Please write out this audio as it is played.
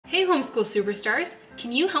Homeschool Superstars,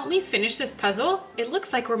 can you help me finish this puzzle? It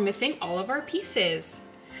looks like we're missing all of our pieces.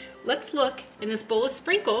 Let's look in this bowl of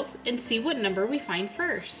sprinkles and see what number we find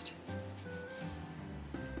first.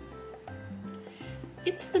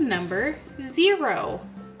 It's the number 0.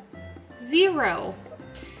 0.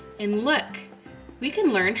 And look, we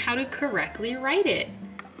can learn how to correctly write it.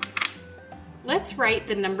 Let's write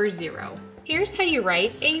the number 0. Here's how you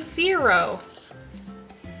write a 0.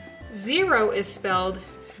 0 is spelled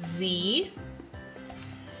Z-E-R-O.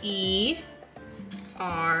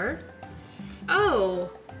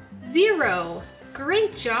 0.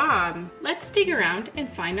 Great job. Let's dig around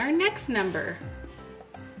and find our next number.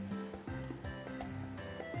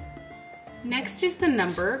 Next is the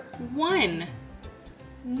number 1.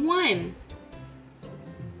 1.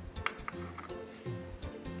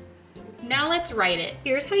 Now let's write it.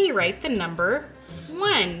 Here's how you write the number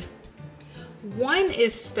 1. 1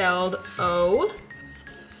 is spelled O-N-E.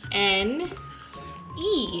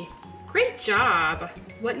 Great job.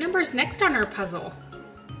 What number's next on our puzzle?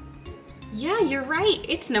 Yeah, you're right.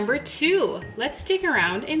 It's number 2. Let's dig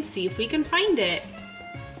around and see if we can find it.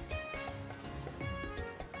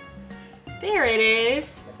 There it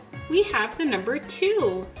is. We have the number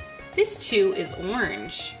 2. This 2 is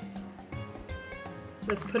orange.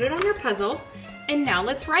 Let's put it on our puzzle, and now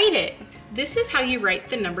let's write it. This is how you write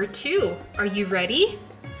the number 2. Are you ready?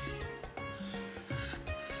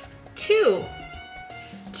 2.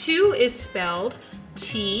 2 is spelled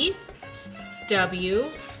T-W-O.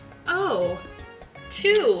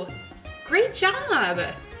 2. Great job.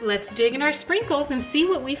 Let's dig in our sprinkles and see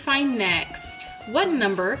what we find next. What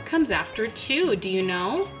number comes after 2? Do you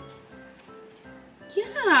know?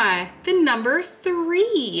 Yeah, the number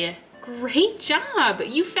 3. Great job.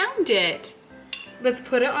 You found it. Let's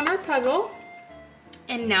put it on our puzzle,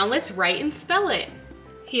 and now let's write and spell it.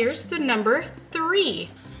 Here's the number 3.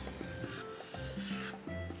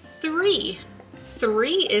 3.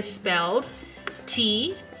 3 is spelled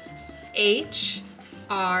T-H-R-E-E.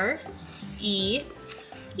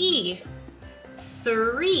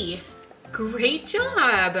 3. Great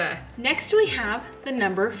job. Next we have the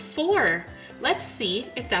number 4. Let's see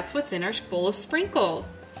if that's what's in our bowl of sprinkles.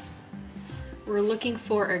 We're looking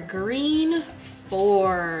for a green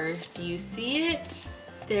 4. Do you see it?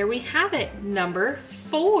 There we have it, number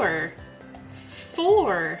 4.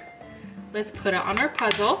 4. Let's put it on our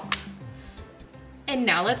puzzle, and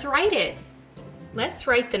now let's write it. Let's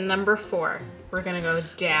write the number 4. We're gonna go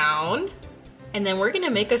down, and then we're gonna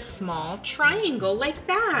make a small triangle like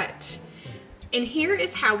that. And here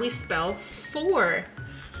is how we spell 4.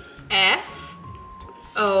 F-O-U-R.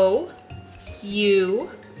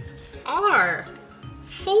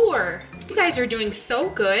 4. You guys are doing so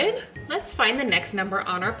good. Let's find the next number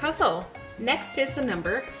on our puzzle. Next is the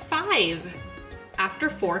number 5. After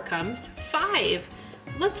 4 comes 5.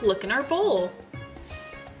 Let's look in our bowl.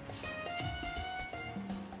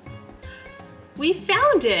 We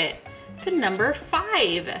found it, the number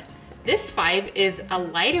 5. This 5 is a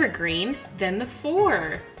lighter green than the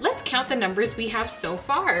 4. Let's count the numbers we have so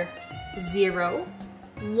far. 0,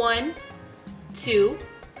 1, 2,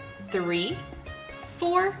 3,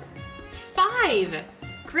 4, 5.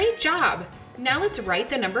 Great job. Now let's write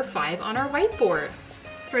the number 5 on our whiteboard.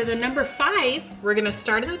 For the number 5, we're gonna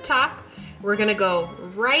start at the top. We're gonna go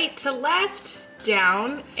right to left,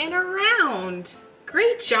 down, and around.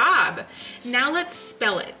 Great job. Now let's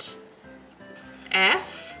spell it.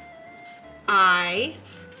 F-I-V-E.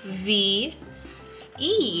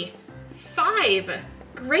 5.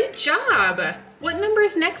 Great job. What number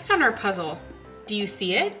is next on our puzzle? Do you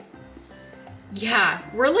see it? Yeah,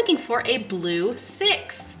 we're looking for a blue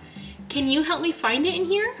 6. Can you help me find it in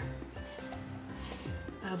here?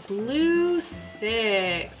 A blue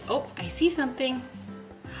 6. Oh, I see something.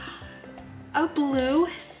 A blue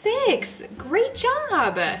 6. Great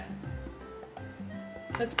job.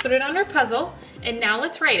 Let's put it on our puzzle, and now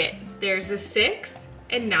let's write it. There's a 6,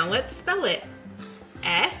 and now let's spell it.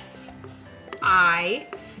 S-I-X.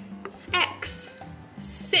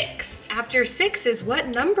 6. After 6 is what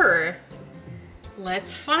number?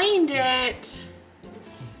 Let's find it.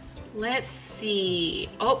 Let's see.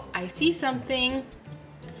 Oh, I see something.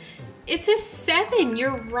 It's a 7,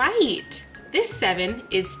 you're right. This 7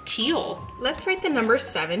 is teal. Let's write the number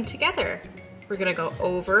 7 together. We're gonna go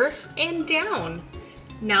over and down.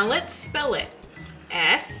 Now let's spell it.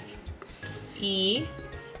 S-E-V-E-N.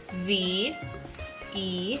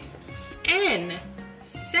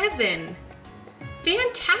 7.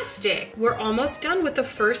 Fantastic. We're almost done with the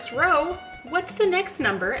first row. What's the next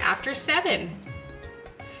number after 7?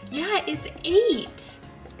 Yeah, it's 8.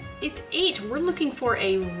 It's 8. We're looking for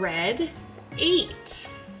a red 8.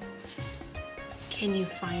 Can you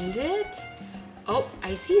find it? Oh,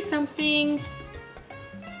 I see something.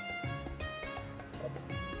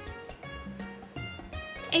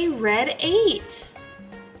 A red 8.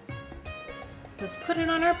 Let's put it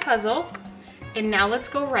on our puzzle, and now let's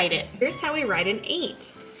go write it. Here's how we write an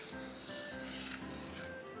 8.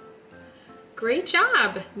 Great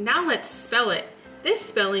job. Now let's spell it. This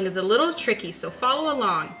spelling is a little tricky, so follow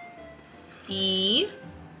along. E-I-G-H-T.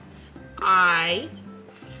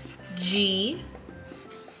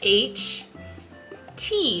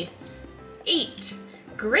 8.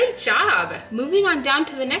 Great job. Moving on down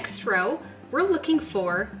to the next row, we're looking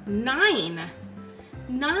for 9.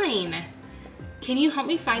 9. Can you help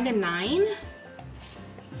me find a 9?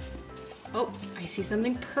 Oh, I see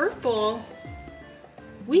something purple.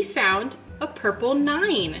 We found a purple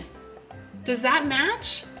 9. Does that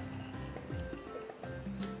match?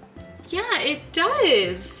 Yeah, it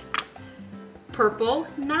does. Purple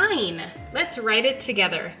 9. Let's write it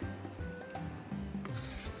together.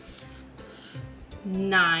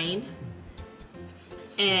 9.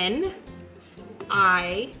 N-I-N-E.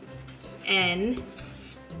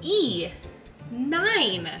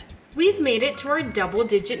 9. We've made it to our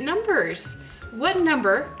double-digit numbers. What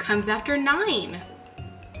number comes after 9?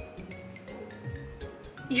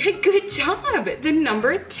 Yeah, good job. The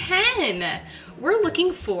number 10. We're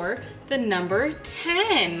looking for the number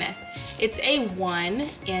 10. It's a 1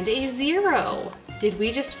 and a 0. Did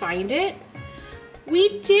we just find it?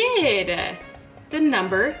 We did. The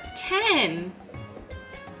number 10.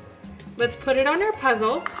 Let's put it on our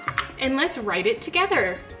puzzle and let's write it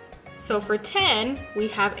together. So for 10, we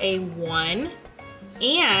have a 1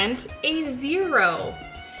 and a 0.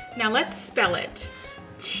 Now let's spell it.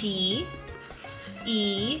 T-E-N.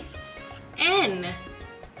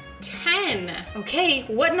 10. Okay,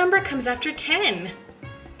 what number comes after 10?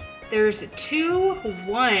 There's 2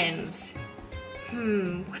 1s.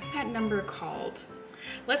 What's that number called?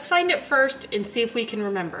 Let's find it first and see if we can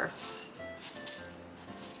remember.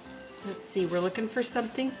 Let's see, we're looking for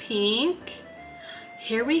something pink.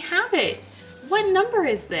 Here we have it. What number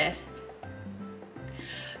is this?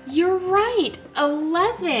 You're right,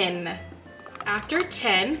 11. After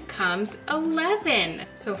 10 comes 11.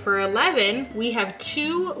 So for 11, we have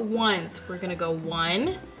 2 1s. We're gonna go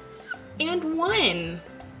 1 and 1.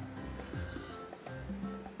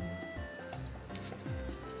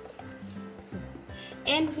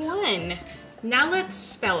 And 1. Now let's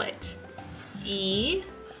spell it. E-L-E-V-E-N.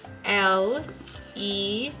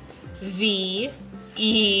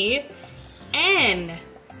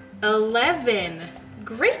 11.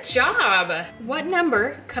 Great job. What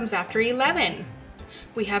number comes after 11?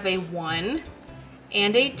 We have a 1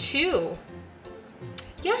 and a 2.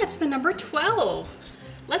 Yeah, it's the number 12.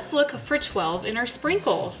 Let's look for 12 in our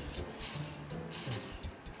sprinkles.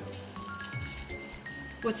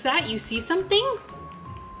 What's that? You see something?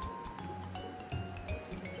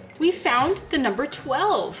 We found the number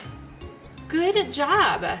 12. Good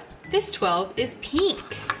job. This 12 is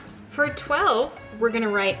pink. For 12, we're gonna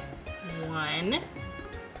write 1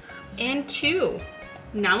 and 2.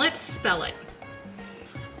 Now let's spell it.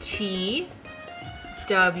 T-W-E-L-V-E.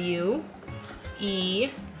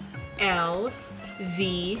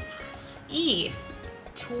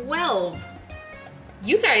 12.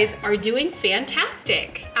 You guys are doing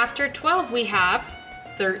fantastic. After 12, we have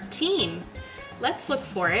 13. Let's look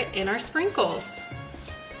for it in our sprinkles.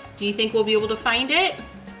 Do you think we'll be able to find it?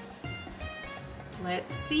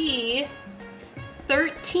 Let's see.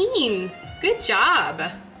 13. Good job.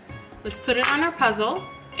 Let's put it on our puzzle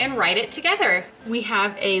and write it together. We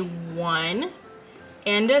have a 1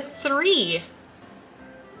 and a 3.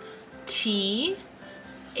 T-H-I-R-T-E-E-N.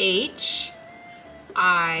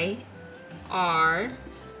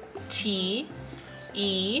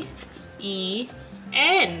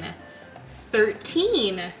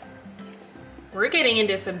 13. We're getting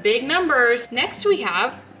into some big numbers. Next we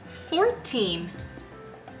have 14.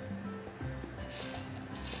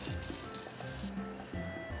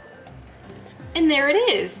 And there it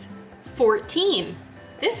is, 14.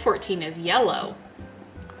 This 14 is yellow.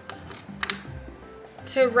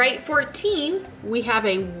 To write 14, we have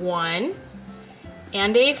a 1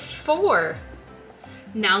 and a 4.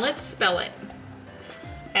 Now let's spell it.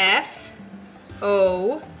 F-O-U-R-T-E-E-N.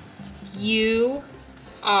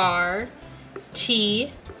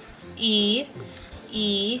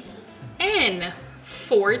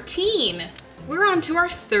 14. We're on to our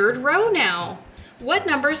third row now. What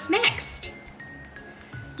number's next?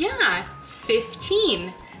 Yeah,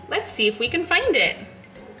 15. Let's see if we can find it.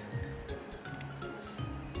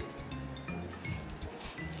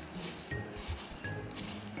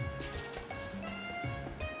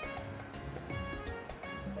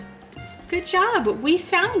 Good job, we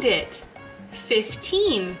found it.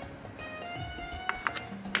 15.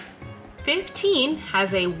 15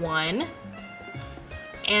 has a 1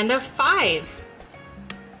 and a 5.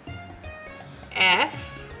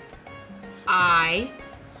 F, I,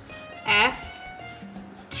 F,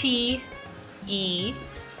 T, E,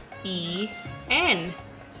 E, N.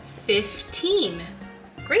 15.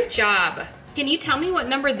 Great job. Can you tell me what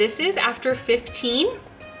number this is after 15?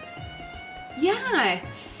 Yeah,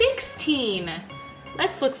 16.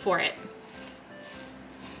 Let's look for it.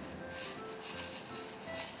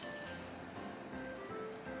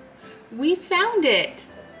 We found it.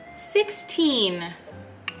 16.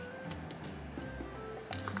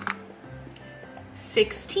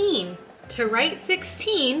 16. To write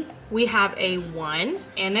 16, we have a 1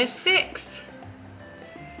 and a 6.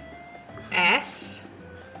 S,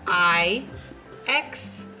 I,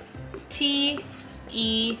 X, T,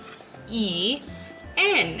 E, E,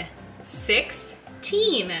 N.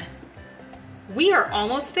 16. We are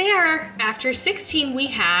almost there. After 16, we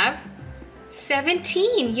have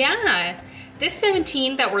 17. Yeah. This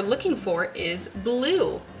 17 that we're looking for is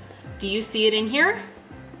blue. Do you see it in here?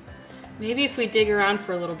 Maybe if we dig around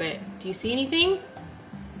for a little bit. Do you see anything?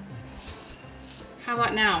 How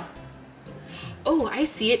about now? Oh, I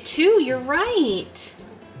see it too. You're right.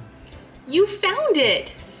 You found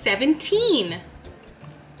it. 17.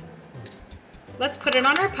 Let's put it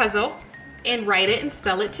on our puzzle and write it and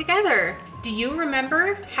spell it together. Do you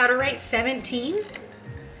remember how to write 17?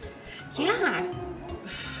 Yeah.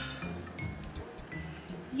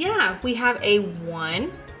 Yeah, we have a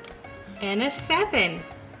 1 and a 7.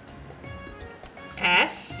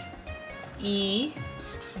 S, E,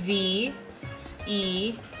 V,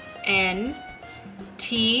 E, N,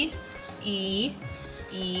 T, E,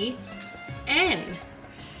 E, N.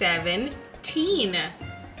 17.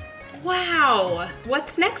 Wow!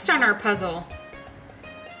 What's next on our puzzle?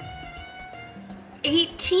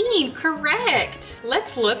 18, correct!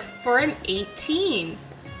 Let's look for an 18.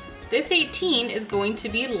 This 18 is going to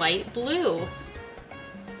be light blue.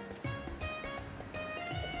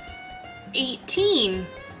 18.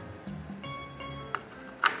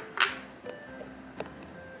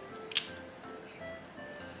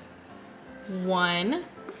 One,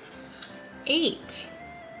 8.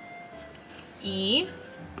 E,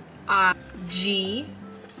 I, G,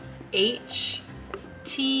 H,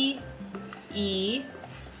 T, E,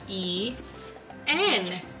 E, N.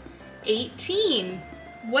 18.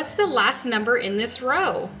 What's the last number in this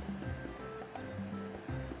row?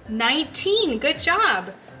 19. Good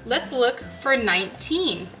job. Let's look for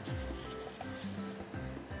 19.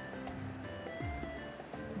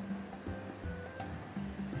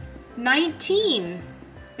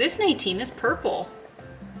 This 19 is purple.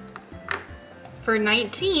 For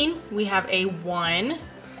 19, we have a 1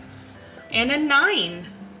 and a 9.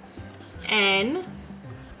 N,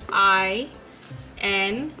 I,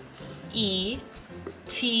 N, E,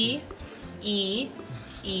 T, E,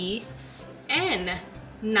 E, N.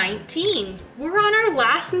 19. We're on our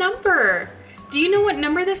last number. Do you know what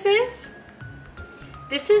number this is?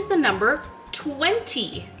 This is the number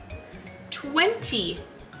 20. 20.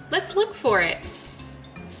 Let's look for it.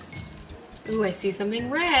 Ooh, I see something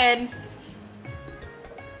red.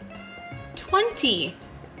 20.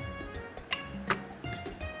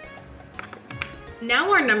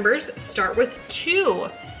 Now our numbers start with 2.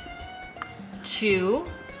 2,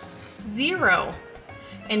 0.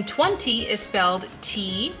 And 20 is spelled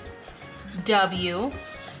T, W,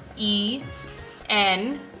 E,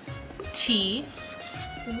 N, T,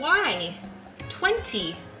 Y.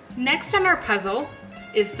 20. Next on our puzzle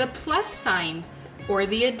is the plus sign or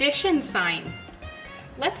the addition sign.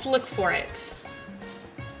 Let's look for it.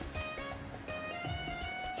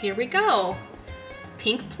 Here we go.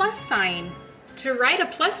 Pink plus sign. To write a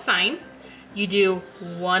plus sign, you do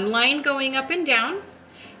one line going up and down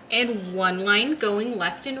and one line going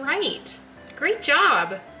left and right. Great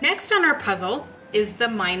job. Next on our puzzle is the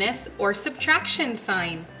minus or subtraction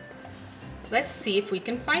sign. Let's see if we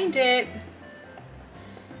can find it.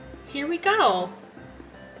 Here we go.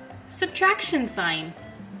 Subtraction sign.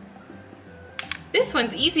 This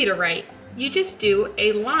one's easy to write. You just do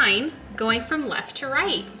a line going from left to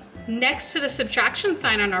right. Next to the subtraction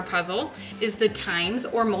sign on our puzzle is the times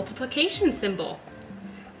or multiplication symbol.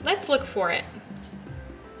 Let's look for it.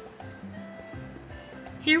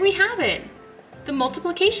 Here we have it, the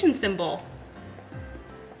multiplication symbol.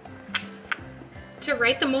 To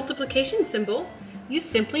write the multiplication symbol, you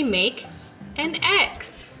simply make an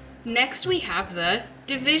X. Next we have the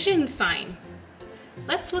division sign.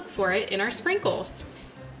 Let's look for it in our sprinkles.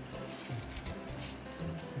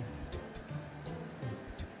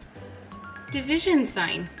 division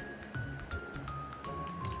sign.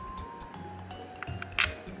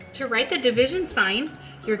 To write the division sign,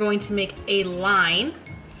 you're going to make a line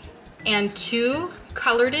and 2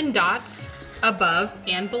 colored in dots above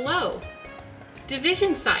and below.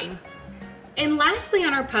 Division sign. And lastly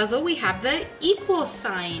on our puzzle, we have the equal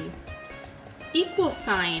sign. Equal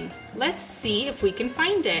sign. Let's see if we can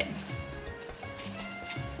find it.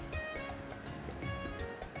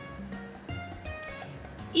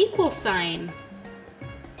 Equal sign.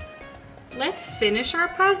 Let's finish our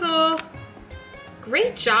puzzle.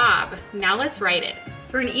 Great job. Now let's write it.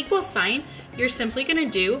 For an equal sign, you're simply going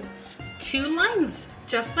to do 2 lines,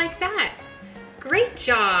 just like that. Great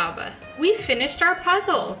job. We finished our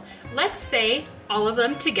puzzle. Let's say all of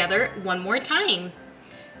them together one more time.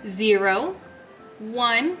 0,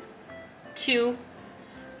 1, 2,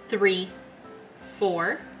 3,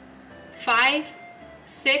 4, 5,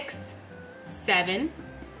 6, 7,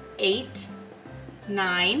 8,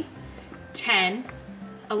 9, 10,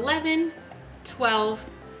 11, 12,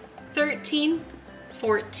 13,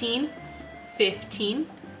 14, 15,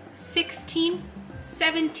 16,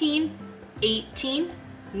 17, 18,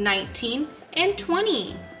 19, and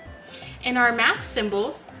 20. And our math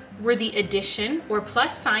symbols were the addition or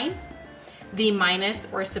plus sign, the minus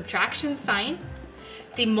or subtraction sign,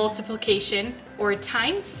 the multiplication or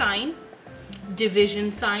times sign,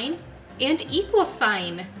 division sign, and equal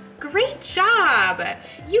sign. Great job!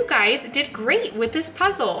 You guys did great with this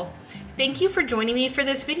puzzle. Thank you for joining me for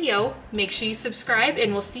this video. Make sure you subscribe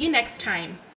and we'll see you next time.